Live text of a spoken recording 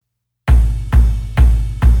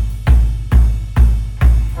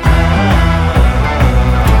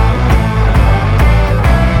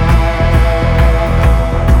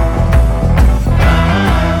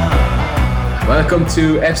Welcome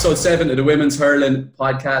to episode 7 of the Women's Hurling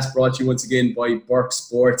podcast, brought to you once again by Burke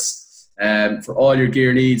Sports. For all your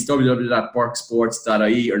gear needs,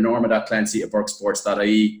 www.burkesports.ie or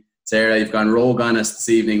norma.clancy@burkesports.ie. Sarah, you've gone rogue on us this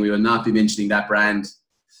evening. We will not be mentioning that brand.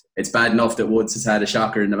 It's bad enough that Woods has had a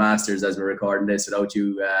shocker in the Masters as we're recording this without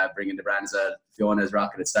you bringing the brand as well. Fiona's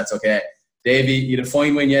rocking it, so that's okay. Davey, you had a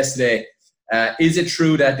fine win yesterday. Is it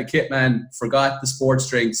true that the kit man forgot the sports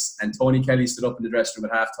drinks and Tony Kelly stood up in the dressing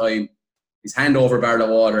room at half-time, his hand over a barrel of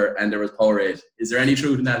water, and there was Powerade? Is there any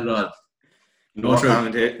truth in that at all? No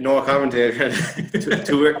commentator.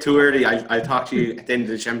 Too early. I'll talk to you at the end of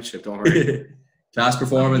the championship, don't worry. Class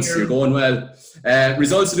performance, you're going well.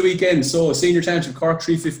 Results of the weekend. So, Senior Championship, Cork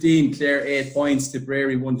 315, Clare 8 points,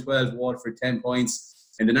 Tipperary 112, Waterford 10 points.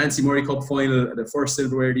 In the Nancy Murray Cup final, the first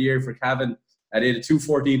silverware of the year for Cavan, they had a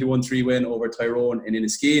 2-14-1-3 win over Tyrone and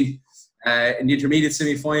Inniskeen. In the intermediate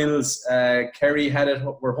semi-finals, Kerry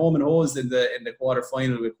were home and hosed in the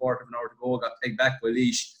quarter-final with a quarter of an hour to go, got pegged back by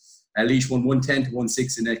Laois. Laois won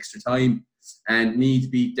 110-16 in extra time, and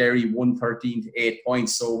Meath beat Derry 113-8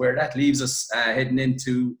 points. So where that leaves us heading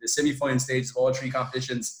into the semi-final stages of all three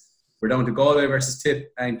competitions, we're down to Galway versus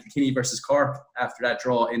Tip and Kilkenny versus Cork after that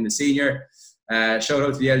draw in the senior. Shout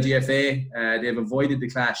out to the LGFA. They've avoided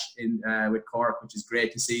the clash with Cork, which is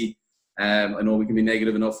great to see. I know we can be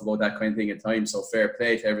negative enough about that kind of thing at times, so fair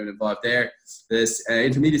play to everyone involved there. This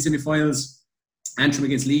intermediate semi-finals, Antrim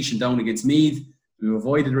against Laois and Down against Meath. We've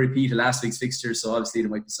avoided a repeat of last week's fixtures, so obviously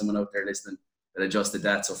there might be someone out there listening that adjusted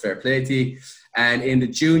that, so fair play to you. And in the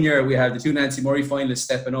junior, we have the two Nancy Murray finalists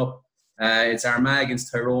stepping up. It's Armagh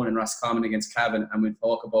against Tyrone and Roscommon against Cavan, and we'll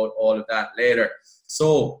talk about all of that later.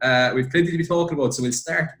 So we've plenty to be talking about, so we'll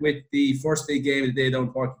start with the first big game of the day down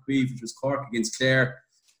in Páirc Uí Chaoimh, which was Cork against Clare.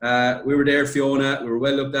 We were there, Fiona. We were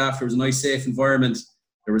well looked after. It was a nice, safe environment.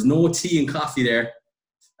 There was no tea and coffee there,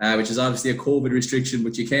 which is obviously a COVID restriction,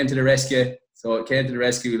 but you came to the rescue. So it came to the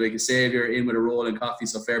rescue like a saviour, in with a roll and coffee,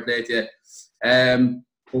 so fair play to you.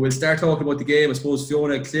 But we'll start talking about the game. I suppose,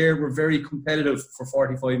 Fiona, Clare were very competitive for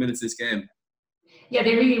 45 minutes this game. Yeah,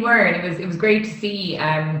 they really were, and it was great to see.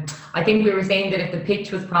 I think we were saying that if the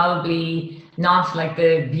pitch was probably not like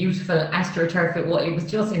the beautiful AstroTurf it was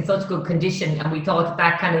just in such good condition, and we thought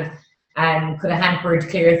that kind of could have hampered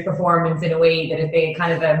Clare's performance in a way that if they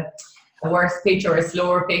kind of a worse pitch or a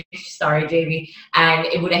slower pitch, sorry JB, and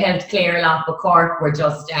it would have helped Clare a lot, but Cork were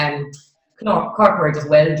just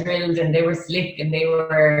well drilled, and they were slick, and they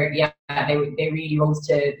really rose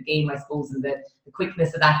to the game, I suppose, and the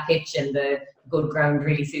quickness of that pitch and the good ground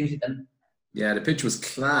really suited them. Yeah, the pitch was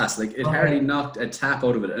class. Like, it hardly knocked a tap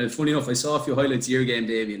out of it. And funny enough, I saw a few highlights of your game,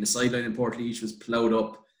 Davey, and the sideline in Portlaoise was ploughed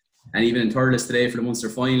up. And even in Thurles today for the Munster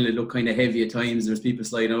final, it looked kind of heavy at times. There was people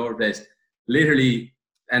sliding over the place. Literally,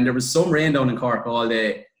 and there was some rain down in Cork all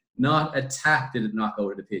day. Not a tap did it knock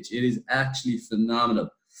out of the pitch. It is actually phenomenal.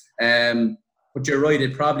 But you're right,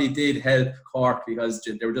 it probably did help Cork because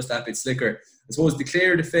they were just that bit slicker. I suppose the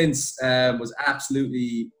Clare defence was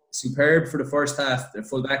absolutely superb for the first half. The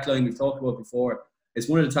full back line we've talked about before. It's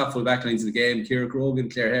one of the top full back lines in the game. Ciara Grogan,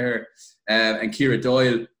 Claire Hare, and Ciara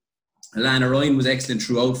Doyle. Alana Ryan was excellent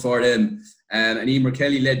throughout for them. And Emer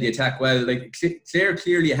Kelly led the attack well. Like, Clare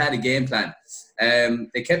clearly had a game plan.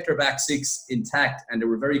 They kept their back six intact, and they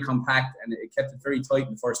were very compact, and it kept it very tight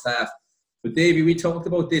in the first half. But Davey, we talked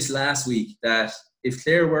about this last week, that if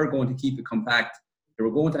Clare were going to keep it compact, they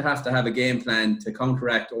were going to have a game plan to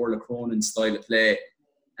counteract Orla Cronin's style of play.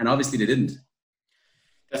 And obviously they didn't.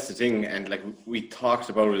 That's the thing, and like we talked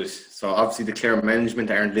about it. So obviously the Clare management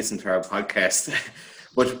aren't listening to our podcast,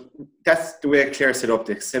 but that's the way Clare set up.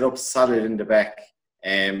 They set up solid in the back,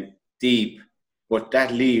 deep, but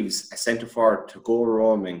that leaves a centre forward to go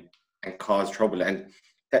roaming and cause trouble. And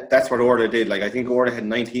that's what Orla did. Like, I think Orla had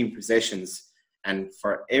 19 possessions, and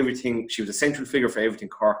for everything, she was a central figure for everything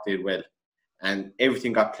Cork did well, and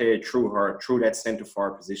everything got played through her, through that centre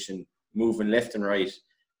forward position, moving left and right.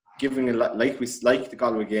 Giving like the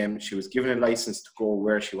Galway game, she was given a license to go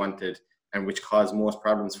where she wanted, and which caused most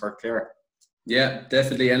problems for Clare. Yeah,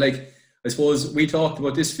 definitely. And like, I suppose we talked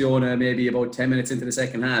about this, Fiona, maybe about 10 minutes into the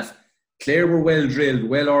second half. Clare were well drilled,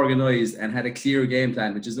 well organised, and had a clear game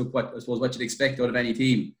plan, which is what you'd expect out of any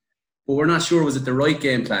team. But we're not sure was it the right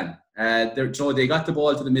game plan. So they got the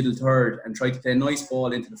ball to the middle third and tried to play a nice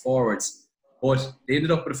ball into the forwards, but they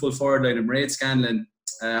ended up with a full forward line of Mairead Scanlon,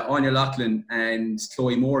 Anya Loughlin and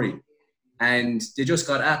Chloe Morey, and they just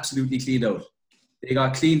got absolutely cleaned out. They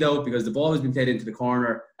got cleaned out because the ball has been played into the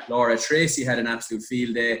corner. Laura Tracy had an absolute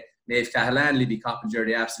field day. Maeve Cahalan, Libby Coppinger,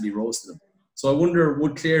 they absolutely roasted them. So I wonder,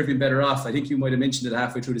 would Clare have been better off? I think you might have mentioned it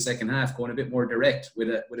halfway through the second half, going a bit more direct with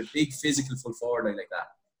a big physical full forward line like that.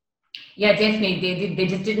 Yeah, definitely. They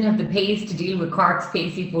just didn't have the pace to deal with Cork's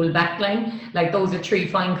pacey full back line. Like those are three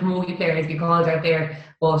fine Camogie players we called out there,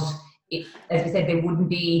 but as we said, they wouldn't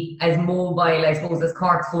be as mobile, I suppose, as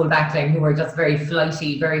Cork's full back line, who are just very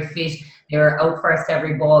flighty, very fit. They were out first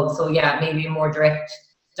every ball. So yeah, maybe a more direct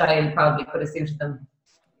style probably could have suited them.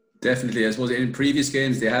 Definitely. I suppose in previous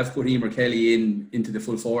games they have put Emer Kelly into the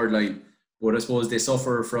full forward line, but I suppose they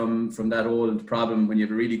suffer from that old problem when you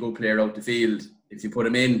have a really good player out the field. If you put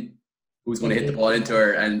him in, who's going to hit the ball into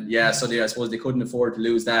her? And yeah, so I suppose they couldn't afford to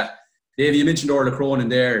lose that. Dave, you mentioned Orla Cronin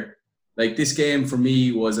there. Like, this game for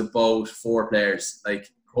me was about 4 players. Like,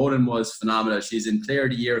 Cronin was phenomenal. She's in player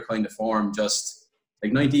of the year kind of form. Just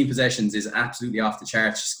like 19 possessions is absolutely off the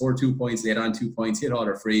charts. She scored 2 points, laid on 2 points, hit all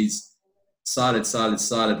her frees. Solid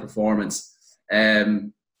performance.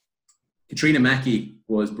 Katrina Mackey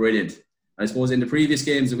was brilliant. I suppose in the previous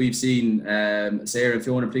games that we've seen, Sarah and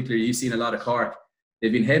Fiona in particular, you've seen a lot of Cork.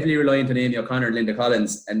 They've been heavily reliant on Amy O'Connor and Linda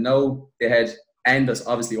Collins, and now they had, and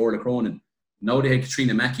obviously Orla Cronin. Now they had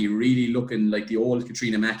Katrina Mackey really looking like the old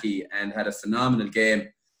Katrina Mackey and had a phenomenal game.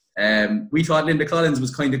 We thought Linda Collins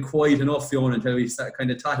was kind of quiet enough, Fiona, until we kind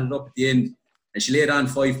of totted it up at the end. And she laid on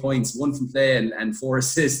 5 points, 1 from play and 4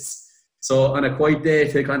 assists. So on a quiet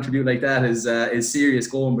day to contribute like that is serious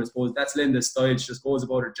going. But I suppose that's Linda's style. She just goes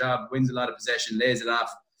about her job, wins a lot of possession, lays it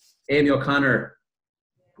off. Amy O'Connor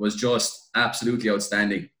was just absolutely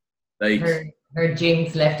outstanding. Like her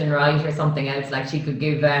jinx left and right or something else. Like, she could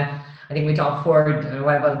give, I think we talked forward,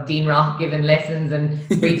 what about Dean Rock giving lessons and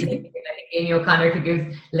retaking. I think Amy O'Connor could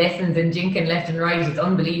give lessons and jinking left and right. It's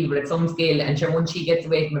unbelievable at some scale. And sure, once she gets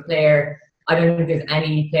away from a player, I don't think there's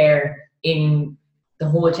any player in the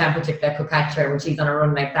whole championship that could catch her when she's on a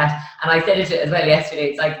run like that. And I said it as well yesterday.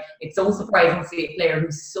 It's like, it's so surprising to see a player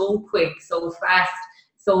who's so quick, so fast,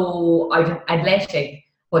 so athletic,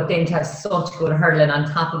 but then to have such good hurling on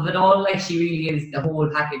top of it all. Like, she really is the whole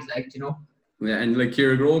package, like, you know. Yeah, and like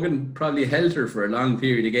Ciara Grogan probably held her for a long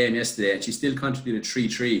period of game yesterday, and she still contributed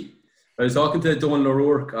 3-3. I was talking to Donal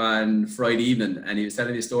O'Rourke on Friday evening, and he was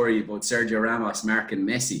telling me a story about Sergio Ramos marking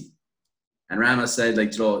Messi. And Ramos said, like,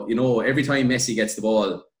 every time Messi gets the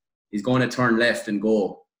ball, he's going to turn left and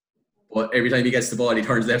go. But every time he gets the ball, he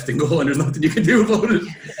turns left and go, and there's nothing you can do about it.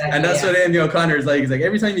 Exactly, and that's what Amy O'Connor is like. He's like,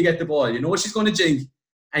 every time you get the ball, you know she's going to jink,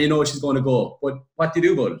 and you know she's going to go. But what do you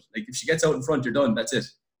do about it? Like, if she gets out in front, you're done. That's it.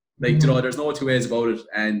 Like, there's no two ways about it.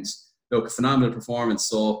 And look, phenomenal performance.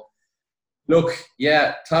 So, look,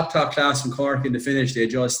 yeah, top class from Cork in the finish. They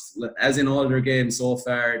just, as in all their games so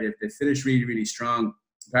far, they finished really, really strong.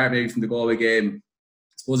 Apart maybe from the Galway game.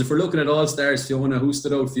 I suppose if we're looking at all-stars, Fiona, who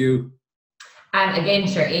stood out for you? And again,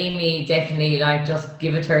 sure, Amy, definitely, like, just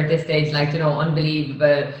give it to her at this stage, like,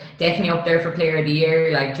 unbelievable. Definitely up there for player of the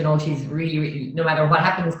year. Like, she's really, really, no matter what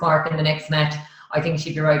happens Cork in the next match, I think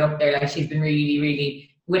she'd be right up there. Like, she's been really, really,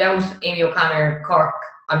 without Amy O'Connor, Cork,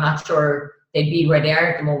 I'm not sure they'd be where they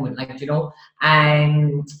are at the moment, like,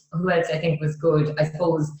 And who else I think was good? I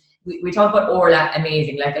suppose we talked about Orla,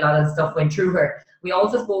 amazing, like, a lot of stuff went through her. We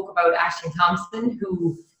also spoke about Aisling Thompson,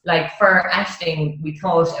 who, like, for Aisling, we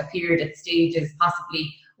thought appeared at stages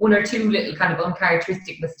possibly 1 or 2 little kind of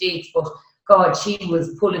uncharacteristic mistakes, but God, she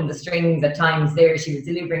was pulling the strings at times there. She was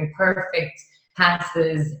delivering perfect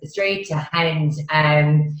passes straight to hand,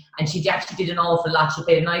 and she actually did an awful lot. She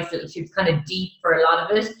played a nice little, she was kind of deep for a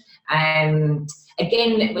lot of it.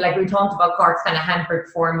 Again, like we talked about Cork's kind of hampered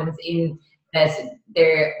performance in that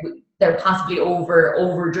they're possibly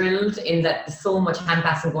over drilled in that there's so much hand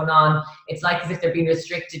passing going on. It's like as if they're being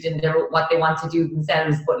restricted in what they want to do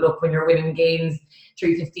themselves. But look, when you're winning games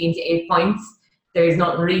 3-15 to 8 points, there's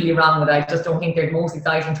nothing really wrong with it. I just don't think they're the most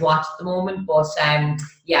exciting to watch at the moment. But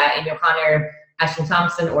yeah, Amy O'Connor, Aisling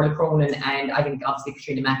Thompson, Orla Cronin, and I think obviously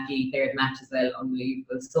Katrina Mackey there at the match as well.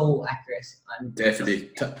 Unbelievable, so accurate. And definitely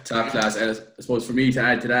top class. And I suppose for me to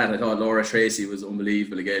add to that, I thought Laura Tracy was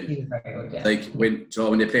unbelievable again. She was very good, yeah. Like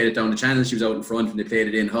when they played it down the channel, she was out in front. When they played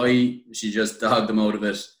it in high, she just dogged them out of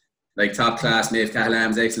it. Like top class. Maeve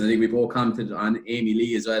Cahallam's excellent. I think we both commented on Amy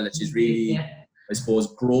Lee as well, that she's really, I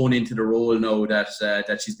suppose, grown into the role now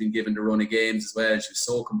that she's been given the run of games as well. She was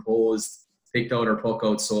so composed. Picked out her puck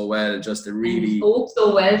out so well, just a really... spoke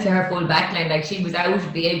so well to her full back line. Like, she was out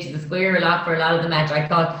at the edge of the square a lot for a lot of the match. I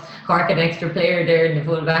thought Cork had an extra player there in the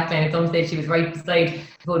full back line. At some stage, she was right beside the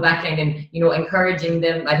full back line and, encouraging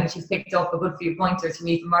them. I think she's picked up a good few pointers from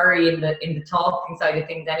Aoife Murray in the talking side of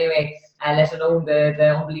things anyway, let alone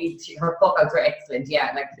the unbelievable... Her puck outs were excellent,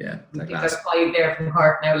 yeah. Like, I think there's 5 there from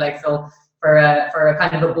Cork now. Like, so for a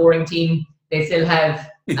kind of a boring team, they still have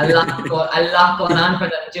a lot going on for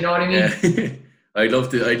them. Do you know what I mean? Yeah. I'd love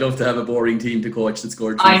to have a boring team to coach that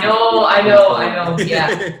scored. I know.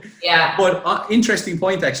 Yeah. But interesting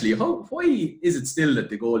point actually. Why is it still that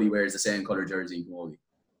the goalie wears the same colour jersey in goalie?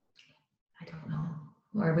 I don't know.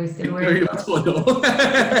 Why are we still wearing? I don't know.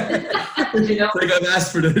 It's like I've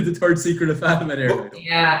asked for the third secret of Fatima there.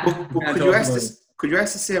 Yeah. But could you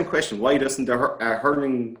ask the same question? Why doesn't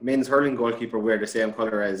the men's hurling goalkeeper wear the same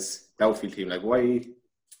colour as the outfield team? Like, why?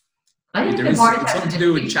 I think it's something to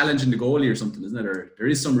do with challenging the goalie or something, isn't it? Or there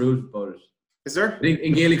is some rule about it. Is there? I think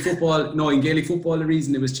in Gaelic football, the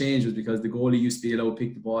reason it was changed was because the goalie used to be allowed to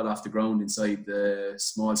pick the ball off the ground inside the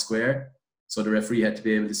small square. So the referee had to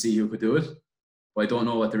be able to see who could do it. But I don't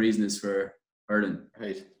know what the reason is for hurling.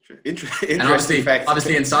 Right. Interesting fact.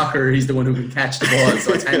 Obviously in soccer, he's the one who can catch the ball,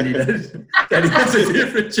 so it's handy that he has a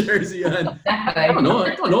different jersey on. I don't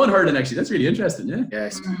know in hurling actually. That's really interesting, yeah. Yeah,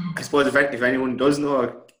 I suppose if anyone does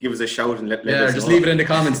know, give us a shout and let us know. Just leave it in the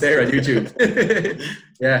comments there on YouTube.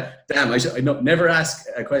 Yeah, damn, I never ask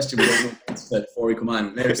a question before we come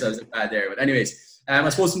on. Made ourselves look bad there. But anyways, I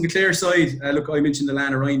suppose from the Clare side, look, I mentioned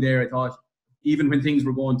Alana Ryan there. I thought even when things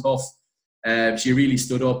were going tough, she really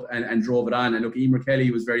stood up and drove it on. And look, Emer Kelly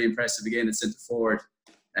was very impressive again at centre forward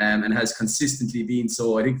and has consistently been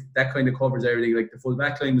so. I think that kind of covers everything. Like the full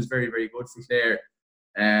back line was very, very good for Clare.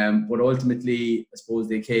 But ultimately, I suppose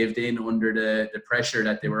they caved in under the pressure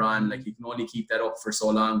that they were on. Like you can only keep that up for so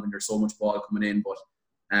long when there's so much ball coming in. But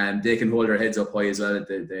they can hold their heads up high as well.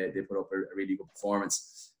 They put up a really good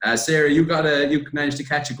performance. Sarah, you managed to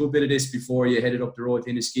catch a good bit of this before you headed up the road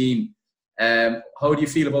to Inniskeen. How do you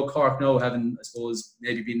feel about Cork now, having, I suppose,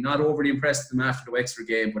 maybe been not overly impressed with them after the Wexford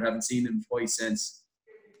game, but haven't seen them twice since?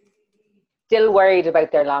 Still worried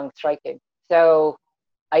about their long striking. So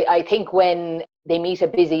I think when they meet a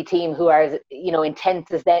busy team who are, intense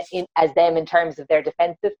as them in terms of their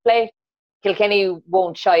defensive play, Kilkenny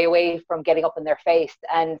won't shy away from getting up in their face.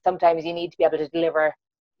 And sometimes you need to be able to deliver,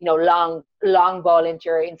 long ball into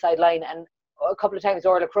your inside line. And a couple of times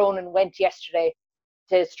Orla Cronin went yesterday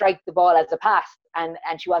to strike the ball as a pass, and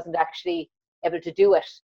she wasn't actually able to do it.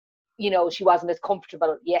 She wasn't as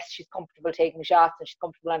comfortable. Yes, she's comfortable taking shots and she's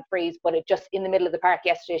comfortable on frees, but it just in the middle of the park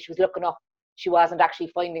yesterday, she was looking up. She wasn't actually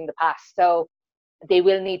finding the pass. So they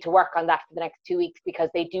will need to work on that for the next 2 weeks because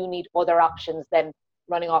they do need other options than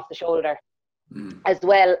running off the shoulder. As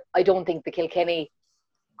well, I don't think the Kilkenny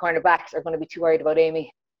cornerbacks are going to be too worried about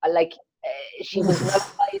Amy. She was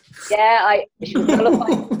nullified. She was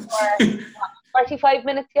nullified for 45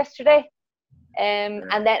 minutes yesterday,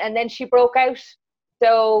 and then she broke out.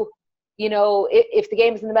 So if the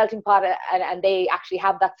game is in the melting pot and they actually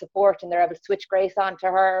have that support and they're able to switch Grace onto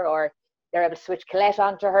her, or they're able to switch Colette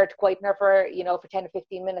onto her to quieten her for 10 or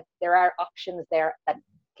 15 minutes, there are options there that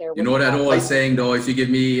Clare you know that old saying though, if you give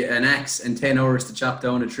me an axe and 10 hours to chop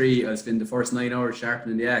down a tree, I'll spend the first 9 hours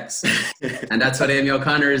sharpening the axe. And that's what Amy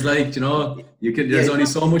O'Connor is like. There's only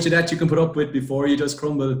so much of that you can put up with before you just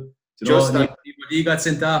crumble. When he got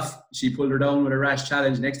sent off, she pulled her down with a rash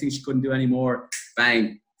challenge. Next thing, she couldn't do any more.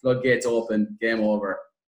 Bang, floodgates open, game over.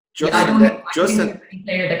 I don't think a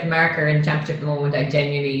player that can mark her in championship at the moment. I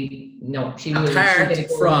genuinely she will. Apart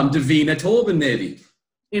from Davina Tobin, maybe.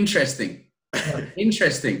 Interesting.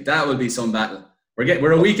 That will be some battle.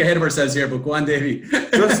 We're a week ahead of ourselves here, but go on, Davy.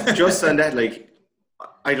 just on that,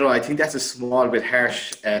 I don't know. I think that's a small bit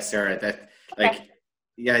harsh, Sarah. That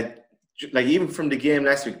even from the game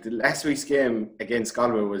last week's game against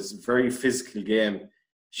Galway was a very physical game.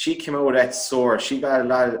 She came out with that sore. She got a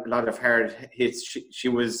lot of hard hits. She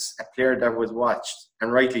was a player that was watched,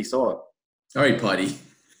 and rightly so. All right, Paddy.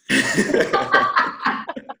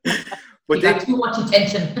 But you got too much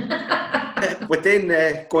attention. But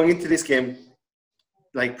then going into this game,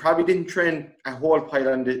 probably didn't train a whole pile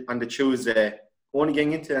on the Tuesday. Only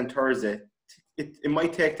getting into it on Thursday. It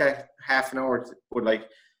might take that half an hour, but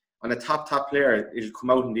on a top player, it'll come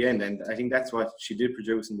out in the end, and I think that's what she did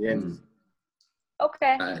produce in the end.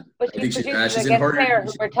 Okay, but she's in against her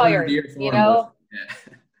players who are tired,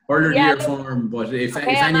 Further year form, but if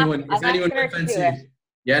anyone will fancy,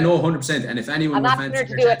 100%. And if anyone I'm will asking her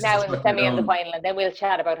to do it now in the semi and the final, and then we'll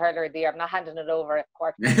chat about hurler of the year. I'm not handing it over at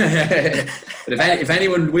quarter. But if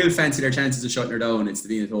anyone will fancy their chances of shutting her down, it's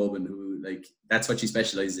Davina Tobin, who that's what she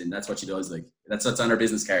specialises in. That's what she does. That's what's on her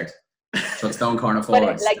business card. Shuts down corner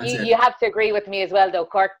forwards. But you have to agree with me as well, though.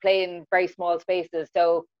 Cork play in very small spaces,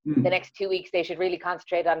 so the next 2 weeks they should really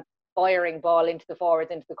concentrate on firing ball into the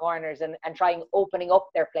forwards, into the corners, and trying opening up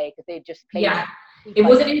their play, because they just play. Yeah, it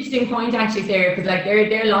was an interesting point actually, Sarah, because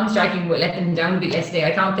their long striking let them down a bit yesterday.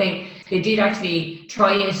 I thought they did actually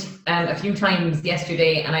try it a few times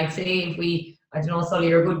yesterday, and I'd say if we I don't know, Sully,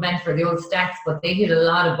 you're a good man for the old stats, but they hit a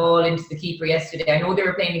lot of ball into the keeper yesterday. I know they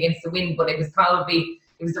were playing against the wind, but it was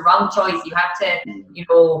the wrong choice. You have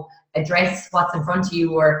to, address what's in front of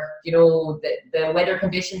you, or, the weather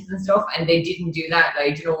conditions and stuff, and they didn't do that.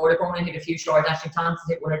 Like, Orla Cronin hit a few short, Ashley Thompson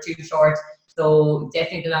hit one or two short. So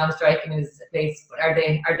definitely the long striking is a place. But are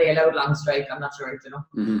they allowed long strike? I'm not sure,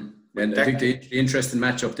 Mm-hmm. And I think the interesting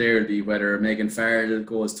matchup there will be whether Megan Farrell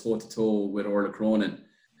goes toe-to-toe with Orla Cronin.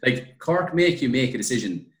 Like, Cork make you make a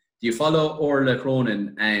decision. Do you follow Orla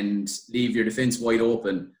Cronin and leave your defence wide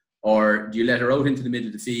open, or do you let her out into the middle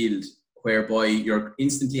of the field whereby you're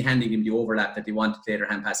instantly handing them the overlap that they want to play their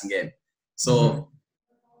hand-passing game? So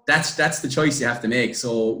that's the choice you have to make.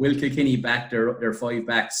 So will Kilkenny back their 5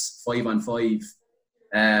 backs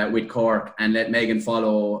 5-on-5 with Cork and let Megan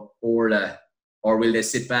follow Orla, or will they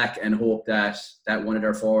sit back and hope that one of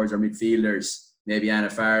their forwards or midfielders, maybe Anna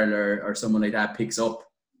Farrell or someone like that, picks up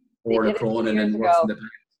Orla Cronin and works from the back?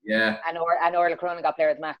 Yeah. And Orla Cronin got player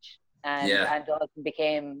of the match. And Dalton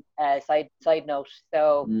became a side note.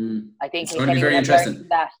 So I think it's going to be very interesting.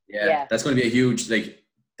 Yeah, that's going to be a huge,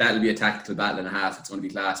 that'll be a tactical battle and a half. It's going to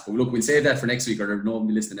be class. But look, we'll save that for next week, or no one will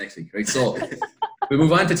be listening next week, right? So we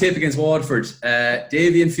move on to Tip against Waterford.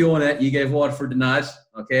 Davy and Fiona, you gave Waterford the nod,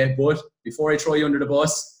 okay? But before I throw you under the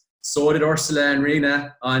bus, so did Ursula and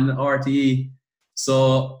Rena on RTE.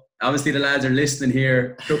 So obviously the lads are listening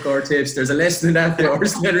here. Took our tips. There's a lesson in that there,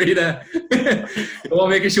 Ursula and Rena. Don't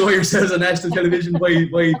make a show of yourselves on national television by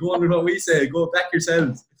going with what we say. Go back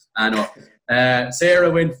yourselves. I know.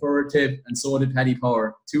 Sarah went for a tip, and so did Paddy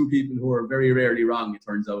Power. Two people who are very rarely wrong, it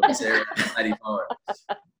turns out, Sarah and Paddy Power.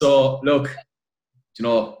 So, look,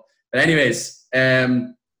 but anyways,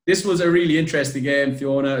 this was a really interesting game,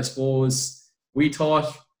 Fiona. I suppose we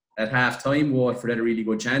thought at half-time Waterford had a really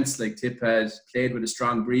good chance. Like, Tip had played with a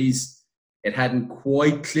strong breeze. It hadn't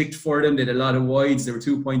quite clicked for them. They had a lot of wides. They were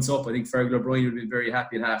 2 points up. I think Fergal O'Brien would have been very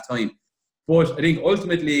happy at half-time. But I think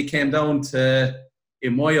ultimately it came down to,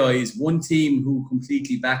 in my eyes, one team who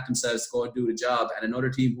completely backed themselves to go and do the job, and another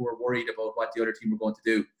team who were worried about what the other team were going to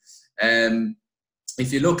do.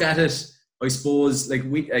 If you look at it, I suppose,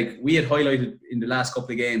 we had highlighted in the last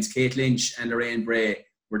couple of games, Kate Lynch and Lorraine Bray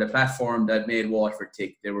were the platform that made Waterford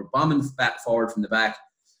tick. They were bombing back forward from the back.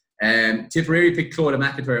 Tipperary picked Clodagh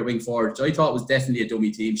McIntyre at wing forward, which I thought was definitely a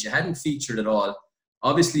dummy team. She hadn't featured at all.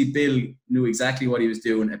 Obviously, Bill knew exactly what he was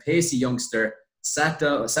doing. A pacey youngster sat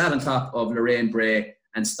on top of Lorraine Bray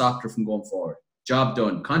and stopped her from going forward. Job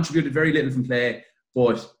done. Contributed very little from play,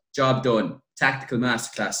 but job done. Tactical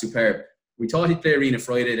masterclass, superb. We thought he'd play Arena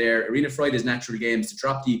Friday there. Arena Friday's natural games to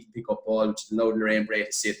drop deep and pick up ball, which allowed Lorraine Bray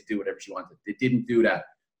to sit and do whatever she wanted. They didn't do that.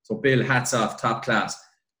 So Bill, hats off, top class.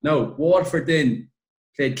 Now, Waterford then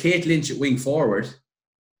played Kate Lynch at wing forward.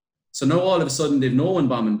 So now all of a sudden they've no one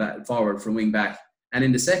bombing back forward from wing back. And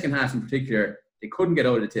in the second half in particular, they couldn't get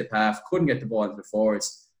out of the tip half, couldn't get the ball into the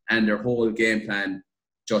forwards, and their whole game plan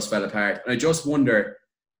just fell apart. And I just wonder,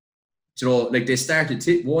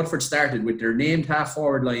 Waterford started with their named half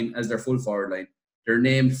forward line as their full forward line, their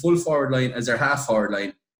named full forward line as their half forward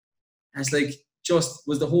line. And it's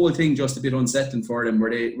was the whole thing just a bit unsettling for them? Were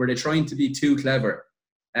they trying to be too clever?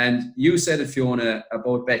 And you said it, Fiona,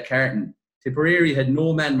 about Beth Carton. Tipperary had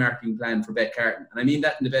no man marking plan for Beth Carton, and I mean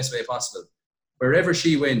that in the best way possible. Wherever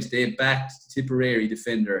she went, they backed Tipperary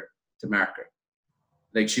defender to mark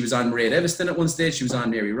her. She was on Mairead Eviston at one stage, she was on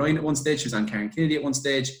Mary Ryan at one stage, she was on Karen Kennedy at one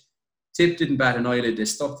stage. Tip didn't bat an eyelid, they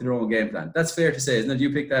stuck to their own game plan. That's fair to say, isn't it?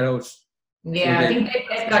 You picked that out. Yeah, I think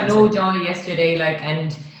they got no joy yesterday,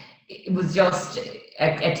 and it was just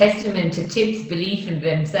a testament to Tip's belief in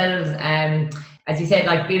themselves. As you said,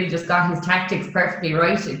 Bill just got his tactics perfectly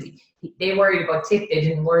right. They worried about Tip. They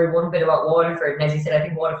didn't worry one bit about Waterford. And as you said, I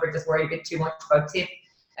think Waterford just worried a bit too much about Tip.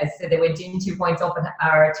 As I said, they went in 2 points up,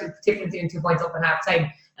 Tip went in 2 points up at half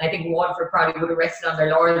time. And I think Waterford probably would have rested on their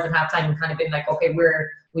laurels at half time and kind of been like, okay,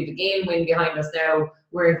 we've a game win behind us now.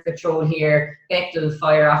 We're in control here. Beck will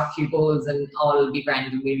fire off a few goals and all will be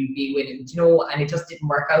grand and we'll be winning. And it just didn't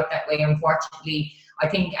work out that way, unfortunately. I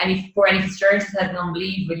think Annie Fitzgerald has had an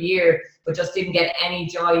unbelievable year, but just didn't get any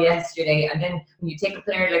joy yesterday. And then when you take a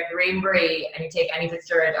player like Lorraine Bray and you take Annie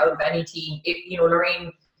Fitzgerald out of any team,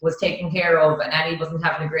 Lorraine was taken care of and Annie wasn't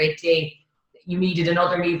having a great day, you needed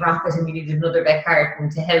another Niamh Rockett and you needed another Beck Carton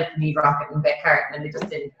to help Niamh Rockett and Beck Carton, and they just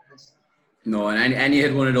didn't. No, and Annie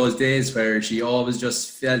had one of those days where she always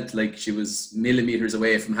just felt like she was millimetres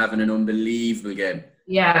away from having an unbelievable game.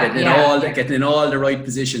 Getting in all the right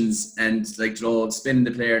positions and spinning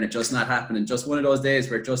the player, and it just not happening. Just one of those days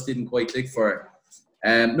where it just didn't quite click for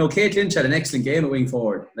her. No, Kate Lynch had an excellent game at wing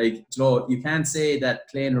forward. You can't say that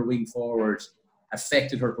playing her wing forward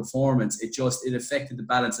affected her performance. It affected the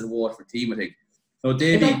balance of the Waterford team, I think. So But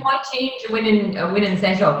Davy, then what changed a winning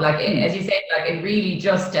setup? Like as you said, like it really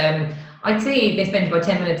just I'd say they spent about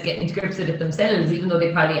 10 minutes getting to grips with it themselves, even though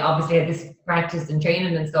they probably obviously had this practice and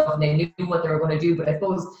training and stuff, and they knew what they were going to do. But I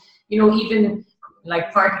suppose, even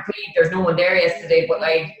like Park of Creed, there's no one there yesterday, but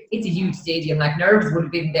like it's a huge stadium. Like nerves would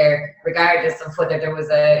have been there regardless of whether there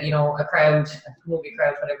was a crowd, a movie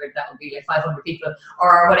crowd, whatever that would be, like 500 people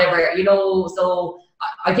or whatever. So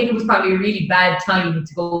I think it was probably a really bad time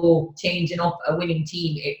to go changing up a winning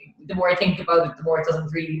team. The more I think about it, the more it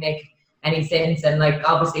doesn't really make any sense. And like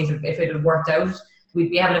obviously, if it had worked out,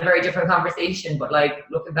 we'd be having a very different conversation. But like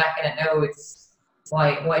looking back at it now, it's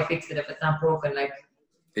why fix it if it's not broken? Like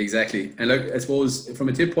exactly. And look, I suppose from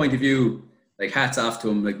a Tip point of view, like hats off to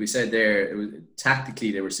them. Like we said there, it was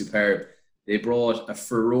tactically they were superb. They brought a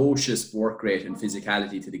ferocious work rate and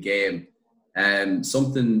physicality to the game.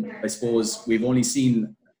 Something I suppose we've only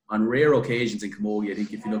seen on rare occasions in Camogie. I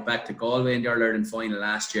think if you look back to Galway in the All-Ireland final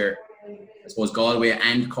last year, I suppose Galway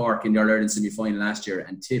and Cork in the All-Ireland semi-final last year,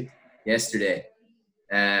 and Tip yesterday,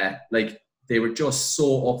 like they were just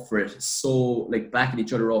so up for it, so like backing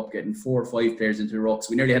each other up, getting 4 or 5 players into the rucks.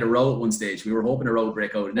 We nearly had a row at one stage. We were hoping a row would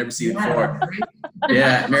break out. I'd never seen it before.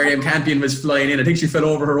 Yeah, Miriam Campion was flying in. I think she fell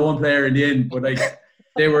over her own player in the end, but like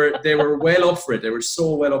they were well up for it. They were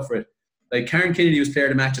so well up for it. Like Karen Kennedy was player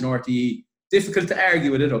of the match in RTE. Difficult to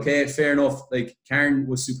argue with it, okay? Fair enough. Like Karen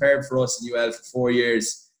was superb for us in UL for 4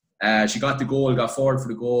 years. She got the goal, got forward for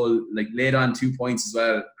the goal, like laid on 2 points as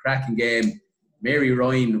well. Cracking game. Mary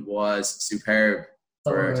Ryan was superb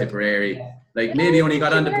for Tipperary. Like maybe only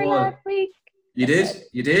got on the ball. You did.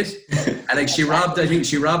 And like I think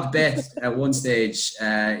she robbed Beth at one stage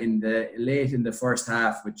late in the first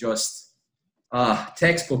half with just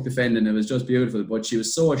textbook defending. It was just beautiful. But she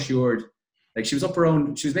was so assured. Like she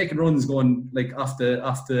was making runs going like off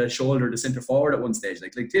the shoulder to centre forward at one stage.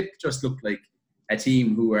 Like Tip just looked like a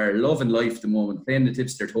team who are loving life at the moment, playing the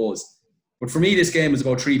tips of their toes. But for me, this game was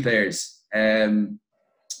about 3 players.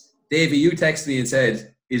 Davey, you texted me and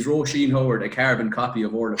said, "Is Roisin Howard a carbon copy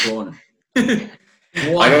of Orla Cronin?"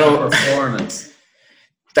 What a performance!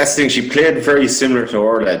 That's the thing. She played very similar to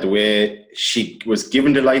Orla, the way she was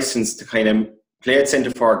given the license to kind of play at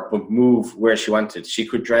centre forward but move where she wanted. She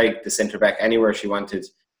could drag the centre back anywhere she wanted,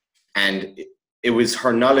 and it was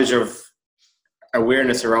her knowledge of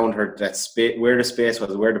awareness around her that where the space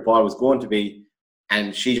was, where the ball was going to be,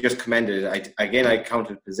 and she just commanded it. I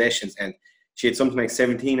counted possessions, and she had something like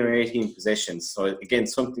 17 or 18 possessions. So again,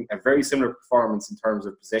 a very similar performance in terms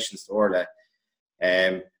of possessions to Orla.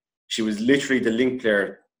 She was literally the link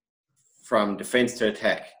player from defence to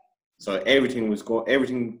attack. So everything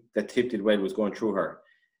that Tip did well was going through her.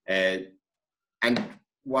 And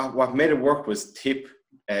what made it work was Tip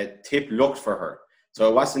looked for her. So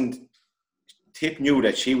it wasn't, Tip knew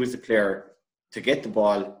that she was the player to get the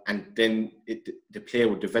ball, and then the play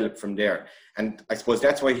would develop from there. And I suppose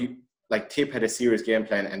that's why Tip had a serious game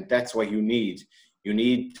plan, and that's why you need to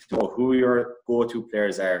know who your go-to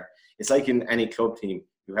players are. It's like in any club team,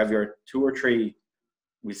 you have your 2 or 3,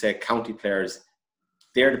 we say county players.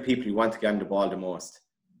 They're the people you want to get them the ball the most.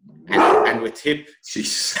 And with Tip,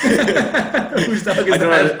 Jesus. I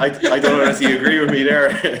don't know if you agree with me there.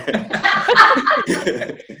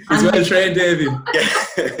 He's well trained, Davey.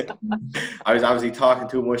 Yeah. I was obviously talking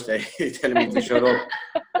too much. They telling me to shut up.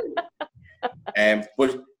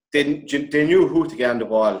 But they knew who to get on the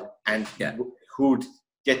ball and who'd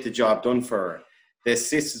get the job done for her. The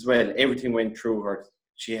assists as well, everything went through her.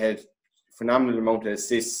 She had a phenomenal amount of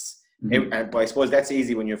assists. Mm-hmm. But I suppose that's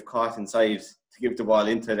easy when you've caught inside to give the ball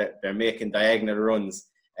into they're making diagonal runs.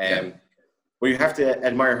 But you have to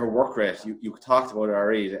admire her work rate. You talked about it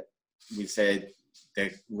already. We said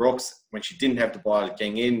the rucks, when she didn't have the ball,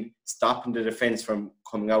 getting in, stopping the defence from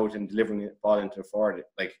coming out and delivering the ball into the forward.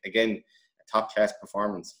 Like, again, a top-class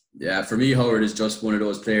performance. Yeah, for me, Howard is just one of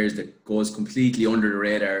those players that goes completely under the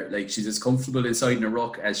radar. Like, she's as comfortable inside in a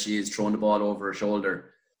ruck as she is throwing the ball over her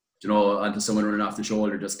shoulder, onto someone running off the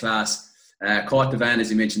shoulder. Just class. Caught the van, as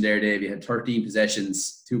you mentioned there, Dave. He had 13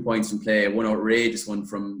 possessions, 2 points in play, one outrageous one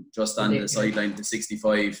from just on the sideline to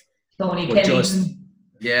 65. Tony Kelly.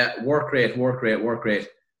 Work rate.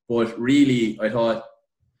 But really, I thought,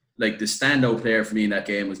 like, the standout player for me in that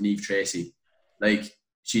game was Niamh Tracy. Like,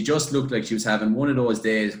 she just looked like she was having one of those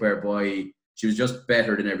days whereby she was just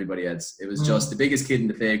better than everybody else. It was just the biggest kid in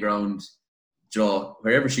the playground.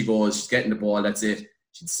 Wherever she goes, she's getting the ball, that's it.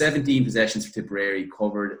 She had 17 possessions for Tipperary,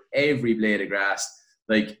 covered every blade of grass.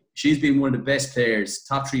 Like, she's been one of the best players,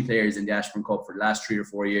 top 3 players in the Ashburn Cup for the last 3 or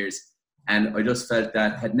 4 years. And I just felt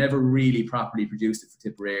that had never really properly produced it for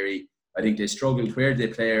Tipperary. I think they struggled where they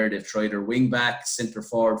played. They've tried their wing back, centre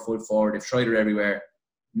forward, full forward. They've tried it everywhere.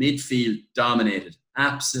 Midfield dominated,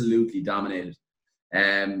 absolutely dominated.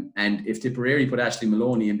 And if Tipperary put Ashley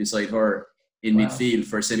Maloney in beside her in midfield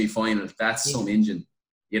for a semi-final, that's some engine.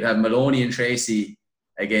 You'd have Maloney and Tracy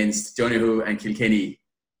against Donoghue and Kilkenny,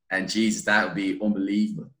 and Jesus, that would be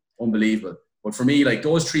unbelievable. But for me, like,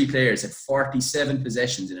 those three players had 47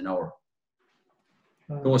 possessions in an hour.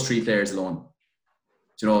 Those three players alone.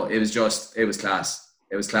 You know, it was class. It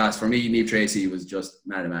was class. For me, Niamh Tracy was just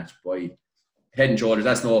man of the match. Boy, head and shoulders.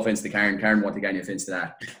 That's no offence to Karen. Karen won't take any offence to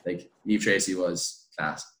that. Like, Niamh Tracy was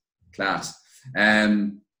class.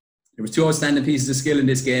 There was two outstanding pieces of skill in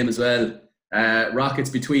this game as well.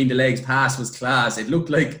 Rockets between the legs pass was class. It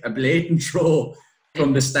looked like a blatant throw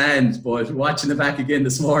from the stand, but watching it back again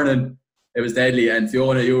this morning, it was deadly. And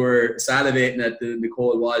Fiona, you were salivating at the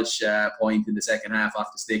Nicole Walsh point in the second half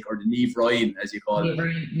off the stick, or the Niamh Ryan, as you call it.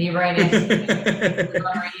 Niamh Ryan,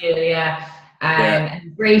 yeah.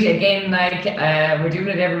 And great again, like, we're doing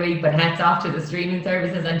it every week, but hats off to the streaming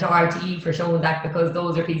services and to RTE for showing that, because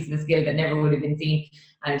those are pieces of skill that never would have been seen,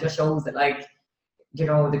 and it just shows that, like, you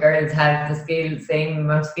know, the girls have the skill, same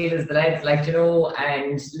amount of skill as the lads, like, you know,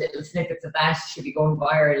 and little snippets of that should be going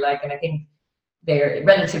viral, like, and I think they're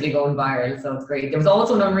relatively going viral, so it's great. There was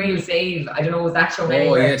also an unreal save. I don't know, was that shown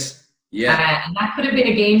anywhere? Oh, yes. Yeah. And that could have been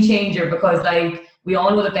a game changer, because, like, we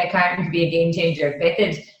all know that Beth Carton could be a game changer. Beth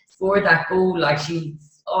had scored that goal, like,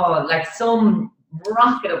 like some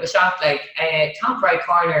rocket of a shot, like, top right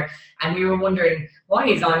corner, and we were wondering why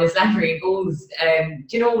he's on his Lavery goals.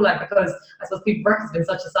 You know, like, because I suppose Peter Burke has been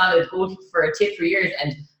such a solid goalkeeper for a tip for years,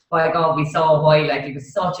 and by God, we saw why. Like, it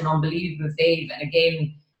was such an unbelievable save, and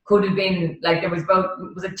again, could have been, like, there was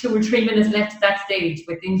was it 2 or 3 minutes left at that stage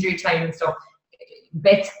with injury time and stuff.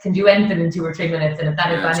 Beth can do anything in 2 or 3 minutes, and if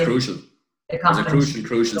that advantage, it's crucial. It was a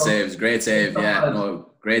crucial save. It was a great save.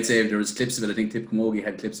 Great save. There was clips of it. I think Tip Camogie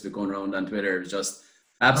had clips of it going around on Twitter. It was just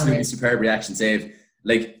absolutely superb reaction save.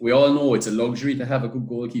 Like, we all know it's a luxury to have a good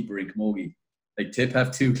goalkeeper in Camogie. Like, Tip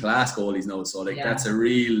have 2 class goalies now, so that's a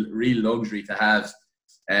real luxury to have.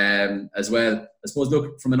 As well, I suppose,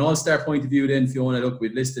 look, from an all-star point of view then, Fiona, look,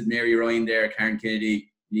 we've listed Mary Ryan there, Karen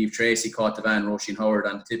Kennedy, Niamh Tracy, Caught the Van, Roisin Howard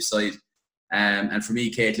on the Tip side. And for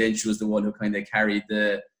me, Kate Lynch was the one who kind of carried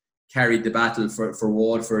the battle for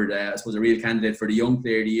Waterford. I suppose a real candidate for the Young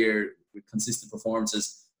Player of the Year with consistent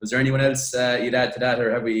performances. Was there anyone else you'd add to that,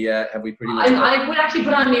 or have we pretty much? I would actually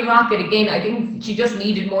put on Lee Rocket again. I think she just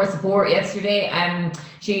needed more support yesterday.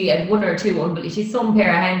 She had 1 or 2 she's some pair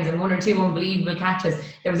of hands and 1 or 2 unbelievable catches.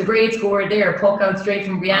 There was a great score there, puck out straight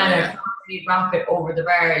from Brianna, Lee Rocket over the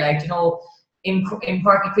bar, like, you know, in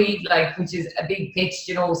Parky Creek, like, which is a big pitch,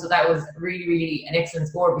 you know, so that was really an excellent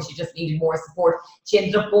score, but she just needed more support. She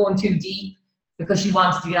ended up going too deep because she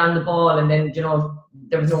wanted to get on the ball, and then, you know,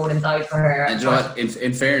 there was no one inside for her. And you know what,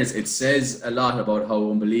 in fairness, it says a lot about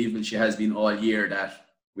how unbelievable she has been all year that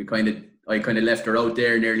I kind of left her out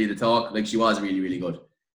there nearly to talk. Like, she was really good.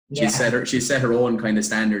 She set her own kind of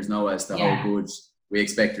standards now as to how good we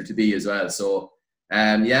expect her to be as well. So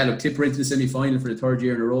look, tip her into the semi-final for the 3rd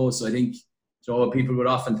year in a row. So I think, you know, people would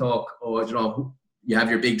often talk, you know, you have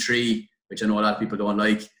your big 3, which I know a lot of people don't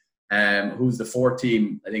like. Who's the 4th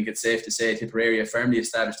team? I think it's safe to say Tipperary have firmly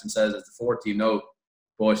established themselves as the 4th team now.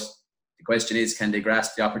 But the question is, can they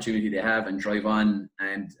grasp the opportunity they have and drive on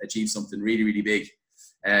and achieve something really big?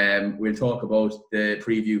 We'll talk about the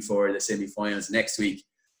preview for the semi-finals next week.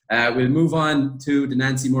 We'll move on to the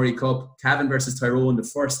Nancy Murray Cup. Cavan versus Tyrone, the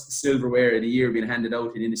first silverware of the year being handed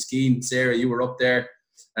out in Inniskeen. Sarah, you were up there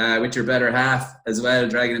with your better half as well,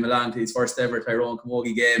 dragging him along to his first ever Tyrone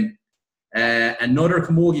Camogie game. Another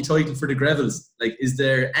Camogie title for the Grevels. Like, is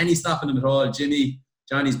there any stopping them at all?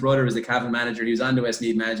 Johnny's brother was the Cavan manager. He was on the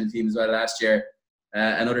Westmeath management team as well last year.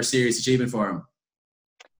 Another serious achievement for him.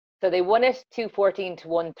 So they won it 2-14 to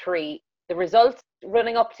 1-3. The results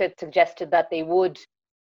running up to it suggested that they would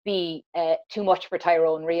be too much for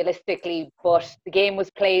Tyrone realistically, but the game was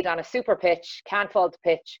played on a super pitch, can't fault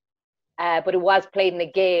pitch, but it was played in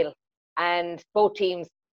a gale, and both teams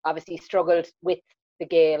obviously struggled with the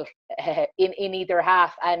gale in either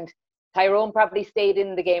half, and Tyrone probably stayed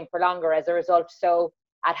in the game for longer as a result. So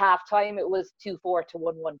at half time it was 2-4 to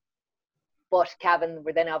 1-1, but Cavan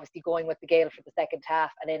were then obviously going with the gale for the second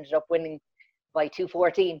half and ended up winning by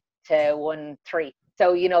 2-14 to 1-3.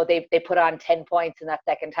 So, you know, they put on 10 points in that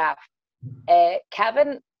second half.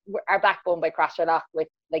 Cavan are backbone by Crossralock with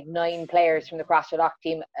like 9 players from the Crossralock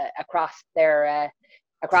team across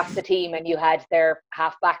the team, and you had their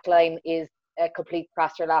half back line is a complete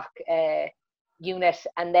Crossralock unit.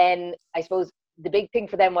 And then I suppose the big thing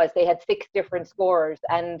for them was they had 6 different scorers,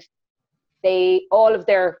 and all of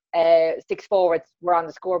their 6 forwards were on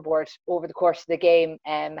the scoreboard over the course of the game.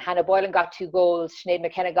 Hannah Boylan got 2 goals. Sinead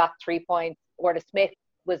McKenna got 3 points. Orla Smith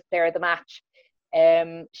was there at the match.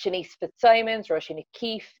 Shanice Fitzsimons, Roisin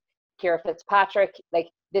Keefe, Ciara Fitzpatrick. Like,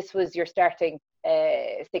 this was your starting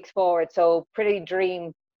 6 forwards. So pretty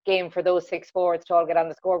dream game for those 6 forwards to all get on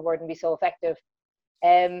the scoreboard and be so effective.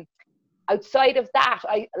 Outside of that,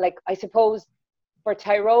 I suppose for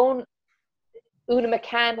Tyrone, Una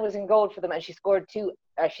McCann was in goal for them, and she scored 2.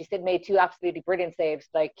 She still made 2 absolutely brilliant saves.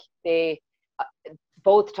 Like, they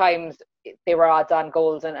both times they were odds on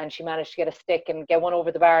goals, and she managed to get a stick and get one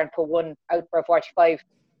over the bar and put one out for a 45.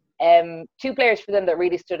 2 players for them that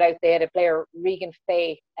really stood out. They had a player, Regan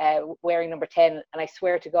Fay, wearing number 10, and I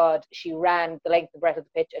swear to God, she ran the length and breadth of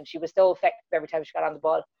the pitch, and she was so effective every time she got on the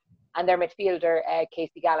ball. And their midfielder,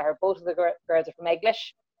 Casey Gallagher, both of the girls are from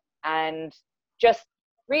English, and just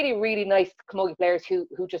really, really nice camogie players who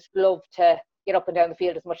just love to get up and down the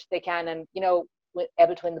field as much as they can, and, you know,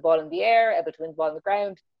 able to win the ball in the air, able to win the ball on the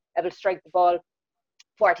ground, able to strike the ball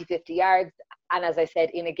 40, 50 yards, and as I said,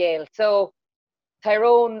 in a gale. So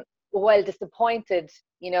Tyrone, while disappointed,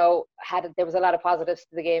 you know, there was a lot of positives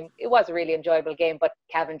to the game. It was a really enjoyable game, but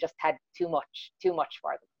Cavan just had too much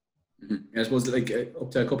for them. Mm-hmm. I suppose, like,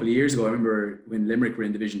 up to a couple of years ago, I remember when Limerick were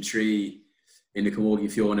in Division 3 in the Camogie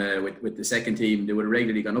Fiona with the second team, they would have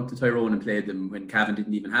regularly gone up to Tyrone and played them when Cavan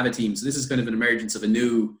didn't even have a team. So this is kind of an emergence of a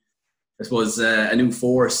new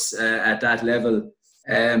force at that level.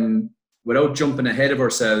 Without jumping ahead of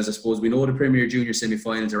ourselves, I suppose we know the Premier Junior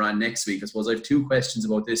semi-finals are on next week. I suppose I have 2 questions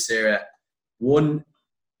about this, Sarah. One,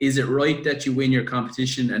 is it right that you win your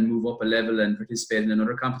competition and move up a level and participate in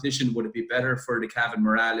another competition? Would it be better for the Cavan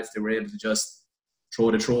morale if they were able to just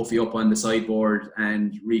throw the trophy up on the sideboard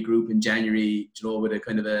and regroup in January, you know, with a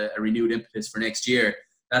kind of a renewed impetus for next year?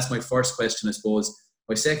 That's my first question, I suppose.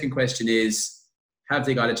 My second question is, have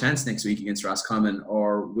they got a chance next week against Roscommon,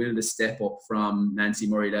 or will the step up from Nancy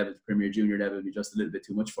Murray level to Premier Junior level be just a little bit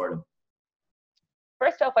too much for them?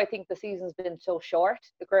 First off, I think the season's been so short,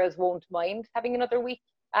 the girls won't mind having another week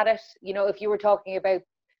at it. You know, if you were talking about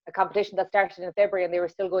a competition that started in February and they were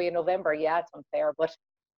still going in November, yeah, it's unfair, but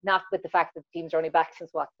not with the fact that the teams are only back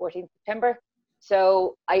since, 14th September.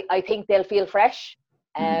 So I think they'll feel fresh.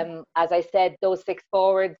 As I said, those 6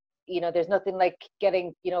 forwards, you know, there's nothing like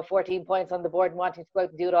getting, you know, 14 points on the board and wanting to go out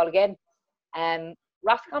and do it all again.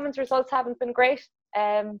 Roscommon's results haven't been great.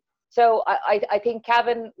 So I think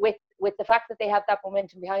Cavan, with the fact that they have that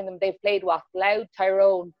momentum behind them, they've played Louth,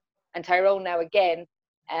 Tyrone, and Tyrone now again,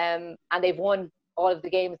 and they've won all of the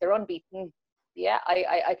games. They're unbeaten. Yeah,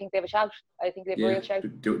 I think they have a shout. I think they have a real shout.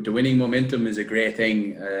 The winning momentum is a great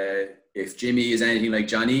thing. If Jimmy is anything like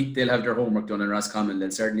Johnny, they'll have their homework done in Roscommon.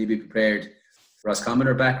 They'll certainly be prepared. Roscommon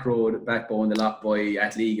are backbone, the lock boy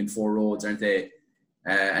at league in 4 roads, aren't they?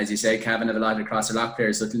 As you say, Cavan have a lot of crosser lock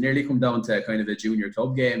players, so it'll nearly come down to kind of a junior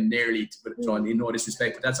club game, nearly, in no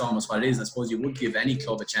disrespect, but that's almost what it is. I suppose you would give any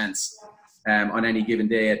club a chance on any given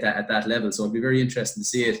day at that level, so it'll be very interesting to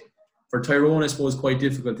see it. For Tyrone, I suppose, quite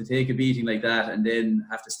difficult to take a beating like that and then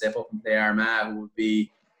have to step up and play Armagh, who would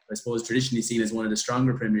be, I suppose, traditionally seen as one of the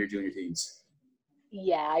stronger Premier Junior teams.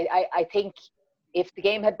 Yeah, I think if the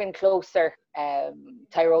game had been closer,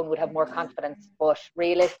 Tyrone would have more confidence. But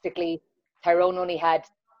realistically, Tyrone only had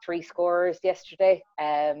 3 scorers yesterday,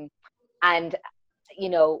 and you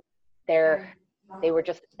know they were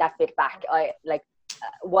just that bit back.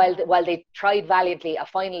 While they tried valiantly, a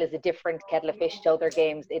final is a different kettle of fish to other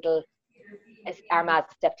games. Armagh's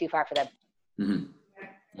a step too far for them.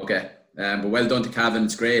 Mm-hmm. Okay. But well done to Cavan.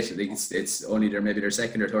 It's great. I think it's only maybe their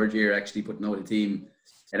second or third year actually putting out a team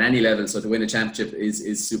at any level. So to win a championship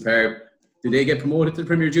is superb. Do they get promoted to the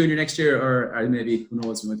Premier Junior next year, or maybe, who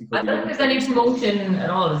knows? I don't think there's any promotion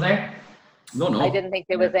at all, is there? No. I didn't think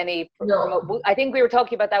there was any. No. I think we were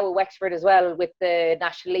talking about that with Wexford as well, with the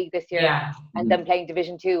National League this year, and them playing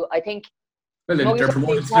Division 2. I think. Well, then they're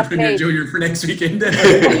promoted to the Premier Junior for next weekend.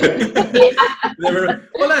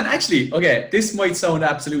 Well, and actually, okay, this might sound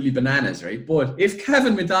absolutely bananas, right? But if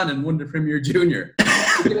Cavan went on and won the Premier Junior,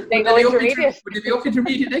 would they be up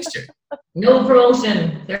intermediate next year? No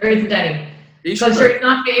promotion. There isn't any. Because it's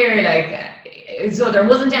not fair. Like, so there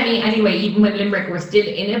wasn't any anyway, even when Limerick were still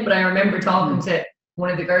in it. But I remember talking to one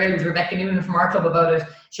of the girls, Rebecca Noonan from our club, about it.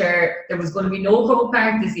 Sure, there was going to be no Croke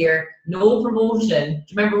Park this year, no promotion. Do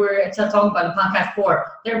you remember we were talking about the podcast before?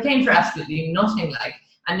 They were playing for absolutely nothing, like.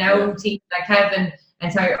 And now teams like Cavan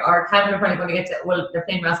and Cavan are probably going to get to, well, they're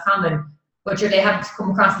playing Roscommon, but sure, they haven't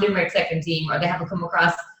come across Limerick second team, or they haven't come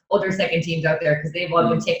across other second teams out there because they've all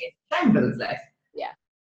been taking shambles, like.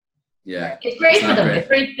 Yeah. It's great for them. It's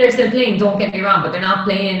great they're still playing, don't get me wrong, but they're not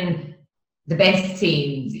playing the best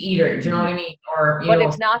teams either. Do you know what I mean? Or but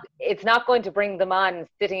it's not going to bring them on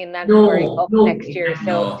sitting in Nancy Murray Cup next year.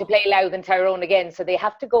 Exactly. So to play Louth and Tyrone again, so they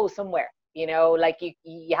have to go somewhere. Like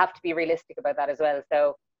you have to be realistic about that as well.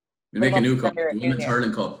 So we make a new cup, the Women's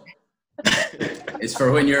Hurling Cup. It's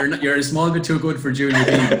for when you're a small bit too good for Junior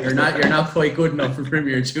B. You're not quite good enough for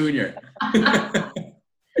Premier Junior.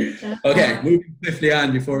 Okay, moving swiftly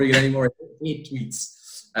on before we get any more hate tweets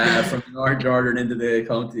from the Northern Jordan into the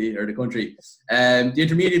county or the country. The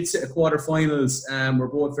intermediate quarterfinals were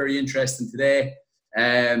both very interesting today.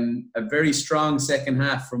 A very strong second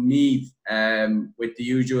half from Meath with the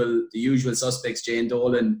usual suspects, Jane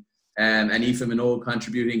Dolan and Aoife Minogue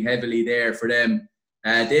contributing heavily there for them.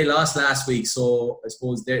 They lost last week, so I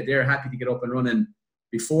suppose they're happy to get up and running.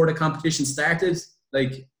 Before the competition started,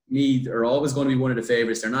 like Meath are always going to be one of the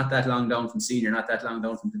favourites. They're not that long down from senior, not that long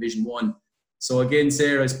down from Division 1. So again,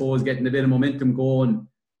 Sarah, I suppose, getting a bit of momentum going,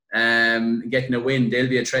 getting a win, they'll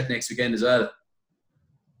be a threat next weekend as well.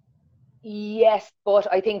 Yes,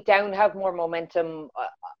 but I think Down have more momentum.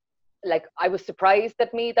 Like, I was surprised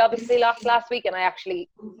that Meath obviously lost last week, and I actually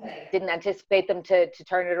didn't anticipate them to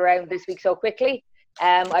turn it around this week so quickly.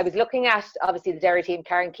 I was looking at, obviously, the Derry team.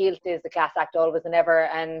 Karen Keelte is the class act always and ever,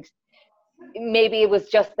 and maybe it was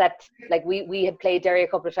just that, like, we had played Derry a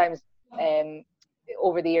couple of times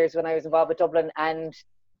over the years when I was involved with Dublin, and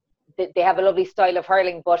they have a lovely style of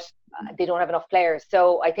hurling, but they don't have enough players.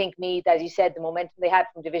 So I think Meath, as you said, the momentum they had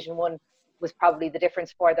from Division 1 was probably the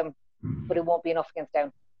difference for them, but it won't be enough against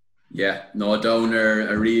Down. Yeah, no, Down are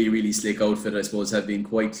a really, really slick outfit, I suppose, have been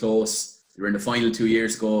quite close. They were in the final 2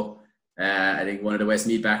 years ago. I think one of the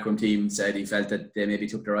Westmeath backroom team said he felt that they maybe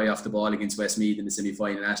took their eye off the ball against Westmeath in the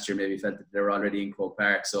semi-final last year, maybe felt that they were already in Croke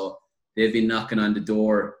Park. So they've been knocking on the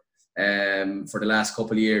door for the last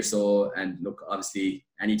couple of years. So, and look, obviously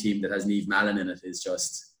any team that has Niamh Mallon in it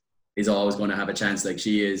is always going to have a chance. Like,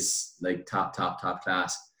 she is like top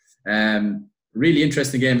class. Really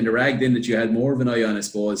interesting game in the Rag then that you had more of an eye on, I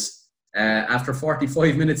suppose. After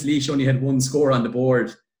 45 minutes, Laois only had one score on the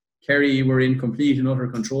board. Kerry were in complete and utter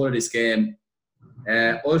control of this game.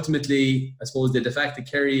 Ultimately, I suppose the fact that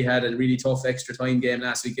Kerry had a really tough extra time game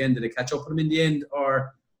last weekend, did it catch up with them in the end,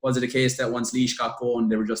 or was it a case that once Laois got going,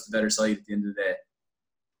 they were just the better side at the end of the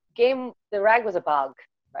day? The Rag was a bog,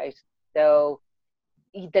 right? So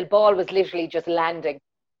the ball was literally just landing,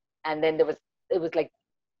 and then it was like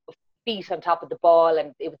feet on top of the ball,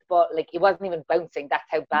 and it wasn't even bouncing. That's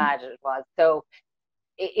how bad it was. So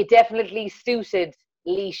it definitely suited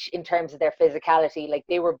Laois in terms of their physicality. Like,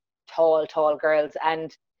 they were tall girls,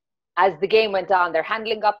 and as the game went on, their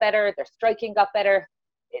handling got better, their striking got better.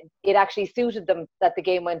 It actually suited them that the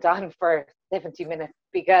game went on for 70 minutes,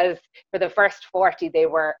 because for the first 40 they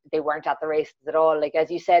weren't at the races at all. Like, as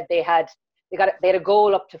you said, they had a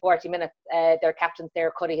goal up to 40 minutes. Their captain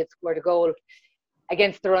Sarah Cuddy had scored a goal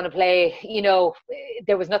against the run of play.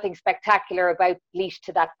 There was nothing spectacular about Laois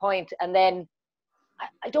to that point, and then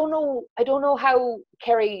I don't know how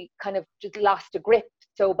Kerry kind of just lost a grip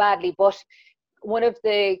so badly, but one of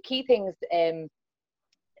the key things,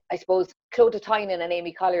 I suppose, Clodagh Tynan and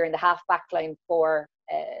Amy Collier in the half back line for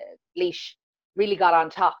Laois really got on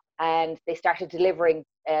top, and they started delivering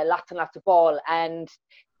lots and lots of ball, and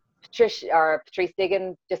Patrice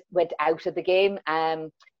Diggin just went out of the game.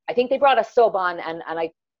 I think they brought a sub on, and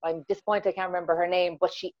I'm disappointed I can't remember her name,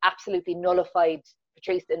 but she absolutely nullified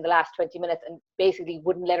Patrice in the last 20 minutes and basically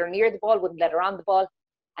wouldn't let her near the ball, wouldn't let her on the ball.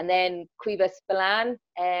 And then Cueva Spillane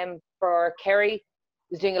for Kerry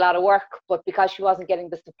was doing a lot of work, but because she wasn't getting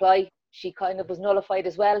the supply, she kind of was nullified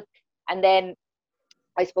as well. And then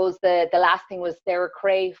I suppose the last thing was Sarah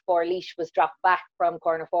Cray for Laois was dropped back from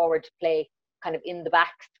corner forward to play kind of in the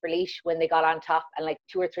backs for Laois when they got on top, and like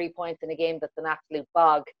 2 or 3 points in a game that's an absolute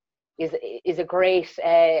bog is a great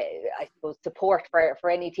I suppose support for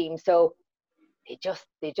any team. So they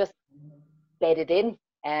just bedded in.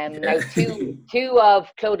 Now two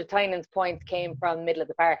of Clodagh Tynan's points came from the middle of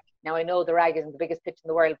the park. Now, I know the Rag isn't the biggest pitch in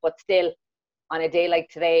the world, but still, on a day like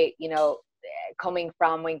today, coming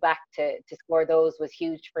from wing back to score those was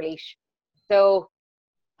huge for Laois. So,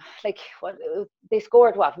 like, they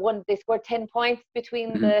scored 10 points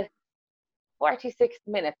between the 46th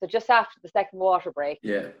minute, so just after the second water break.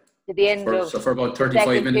 Yeah. To the end so for about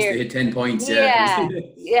 35 minutes they hit 10 points.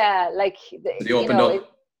 Yeah, like, they opened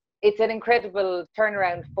up. It's an incredible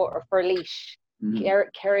turnaround for Laois.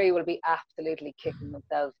 Kerry will be absolutely kicking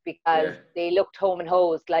themselves because they looked home and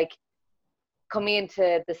hosed. Like, coming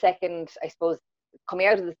into the second, I suppose, coming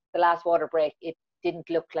out of the last water break, it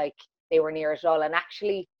didn't look like they were near it at all. And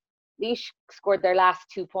actually, Laois scored their last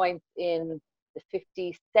 2 points in the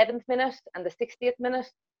 57th minute and the 60th minute.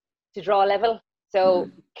 to draw level. So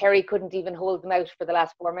Kerry couldn't even hold them out for the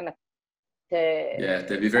last 4 minutes.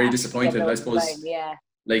 They'd be very disappointed, I suppose. Yeah.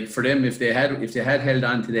 Like for them, if they had held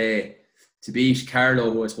on today to beat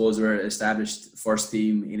Carlow, who I suppose were an established first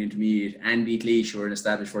team in intermediate, and beat Laois, who were an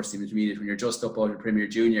established first team in intermediate, when you're just up out of Premier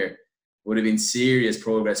Junior, would have been serious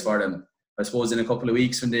progress for them. I suppose in a couple of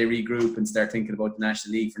weeks when they regroup and start thinking about the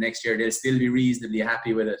National League for next year, they'll still be reasonably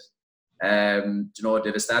happy with it.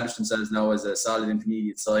 They've established themselves now as a solid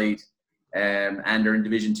intermediate side, and they're in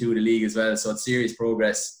Division 2 of the league as well, so it's serious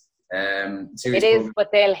progress. It is,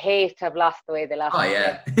 but they'll hate to have lost the way they lost. Oh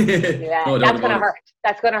yeah, yeah. No, that's going to hurt.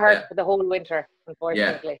 That's going to hurt for the whole winter,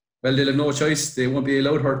 unfortunately. Yeah. Well, they'll have no choice. They won't be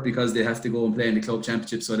allowed hurt because they have to go and play in the club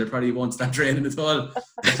championship, so they probably won't start training at all.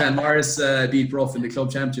 Morris beat Bruff in the club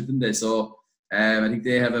championship, didn't they? So I think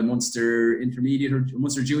they have a Munster intermediate or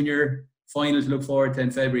Munster junior final to look forward to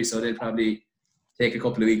in February, so they'll probably take a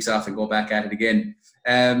couple of weeks off and go back at it again.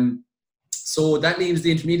 So that leaves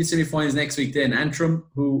the intermediate semi-finals next week then. Antrim,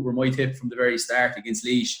 who were my tip from the very start, against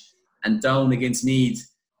Laois, and Down against Meath.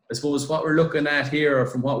 I suppose what we're looking at here, or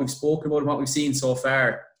from what we've spoken about and what we've seen so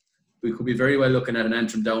far, we could be very well looking at an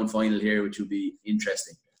Antrim Down final here, which will be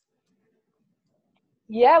interesting.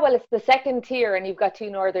 Yeah, well, it's the second tier and you've got two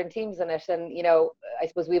northern teams in it. And, I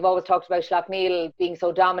suppose we've always talked about Schlockneil being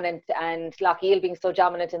so dominant and Lochiel being so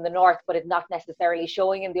dominant in the north, but it's not necessarily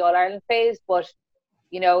showing in the All-Ireland phase. But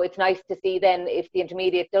it's nice to see then if the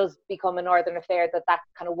intermediate does become a northern affair, that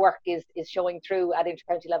kind of work is showing through at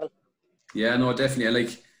intercounty level. Yeah, no,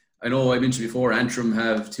 definitely. I know I mentioned before, Antrim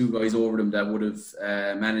have two guys over them that would have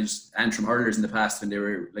managed Antrim hurlers in the past when they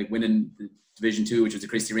were winning the Division 2, which was the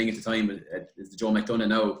Christy Ring at the time, is the Joe McDonough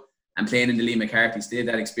now, and playing in the Lee McCarthy. So they had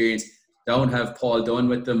that experience. Down have Paul Dunn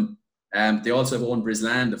with them. They also have Owen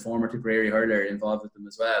Brislan, the former Tipperary hurler, involved with them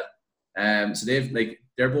as well. So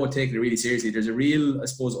they're both taking it really seriously. There's a real, I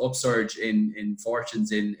suppose, upsurge in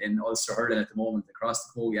fortunes in Ulster hurling at the moment, across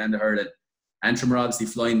the Cogie and the hurling. Antrim are obviously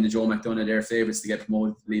flying the Joe McDonough, their favourites to get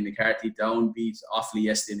promoted to Lee McCarthy. Down beat Offaly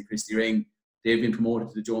yesterday in the Christy Ring. They've been promoted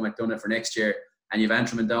to the Joe McDonough for next year. And you've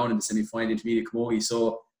Antrim and Down in the semi-final intermediate Camogie.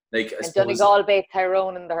 So, I suppose... Donegal beat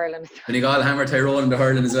Tyrone in the hurling. Donegal hammered Tyrone in the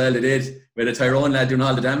hurling as well, they did. With a Tyrone lad doing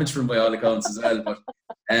all the damage for him by all accounts as well. But,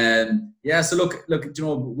 so look,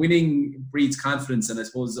 winning breeds confidence, and I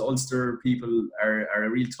suppose the Ulster people are a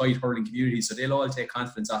real tight hurling community, so they'll all take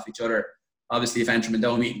confidence off each other. Obviously, if Antrim and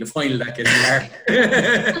Down meet in the final, that gets hard.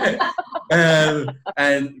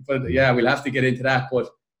 We'll have to get into that. But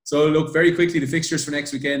so look, very quickly, the fixtures for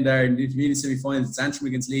next weekend are in the intermediate semi-finals. It's Antrim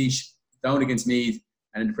against Laois, Down against Meath,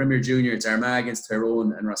 and in the Premier Junior, it's Armagh against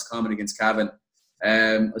Tyrone and Roscommon against Cavan.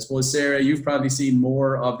 I suppose, Sarah, you've probably seen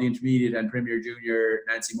more of the intermediate and Premier Junior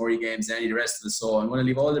Nancy Murray games than any of the rest of us, so I'm going to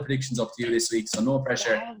leave all the predictions up to you this week, so no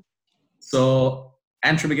pressure. Yeah. So,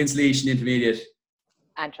 Antrim against Laois in the intermediate.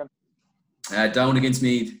 Antrim. Down against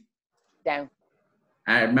Meath. Down.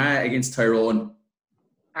 Armagh against Tyrone.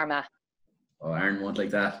 Armagh. Oh, Aaron won't like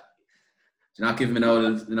that. Do not give him an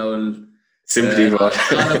old sympathy vote.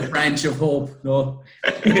 A branch of hope. No.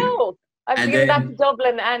 No. I've given that to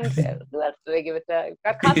Dublin, and who else did I give it to?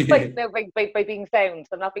 I've got consequences now by being sound,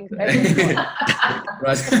 so I'm not being sound.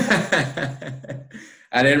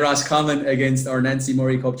 And then Roscommon against our Nancy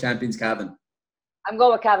Murray Cup champions, Cavan. I'm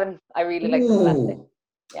going with Cavan. I really like them.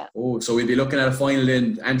 Yeah. Oh, so we'll be looking at a final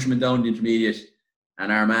in Antrim and Down the intermediate,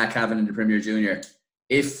 and Armagh Cavan in the Premier Junior.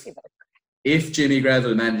 If Jimmy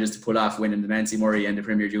Greville manages to pull off winning the Nancy Murray and the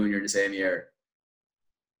Premier Junior in the same year,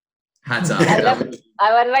 hats off.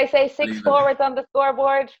 What did I say? 6 forwards on the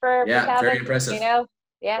scoreboard for Cavan. Very impressive.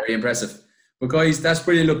 Very impressive. But guys, that's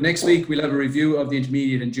brilliant. Look, next week we'll have a review of the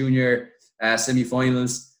intermediate and junior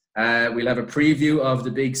semi-finals. We'll have a preview of the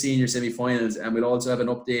big senior semi-finals, and we'll also have an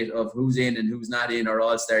update of who's in and who's not in our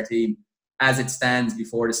all-star team as it stands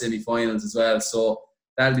before the semi-finals as well. So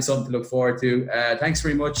that'll be something to look forward to. Thanks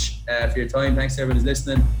very much for your time. Thanks to everyone who's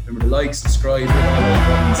listening. Remember to like, subscribe, hit all those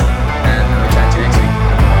buttons, and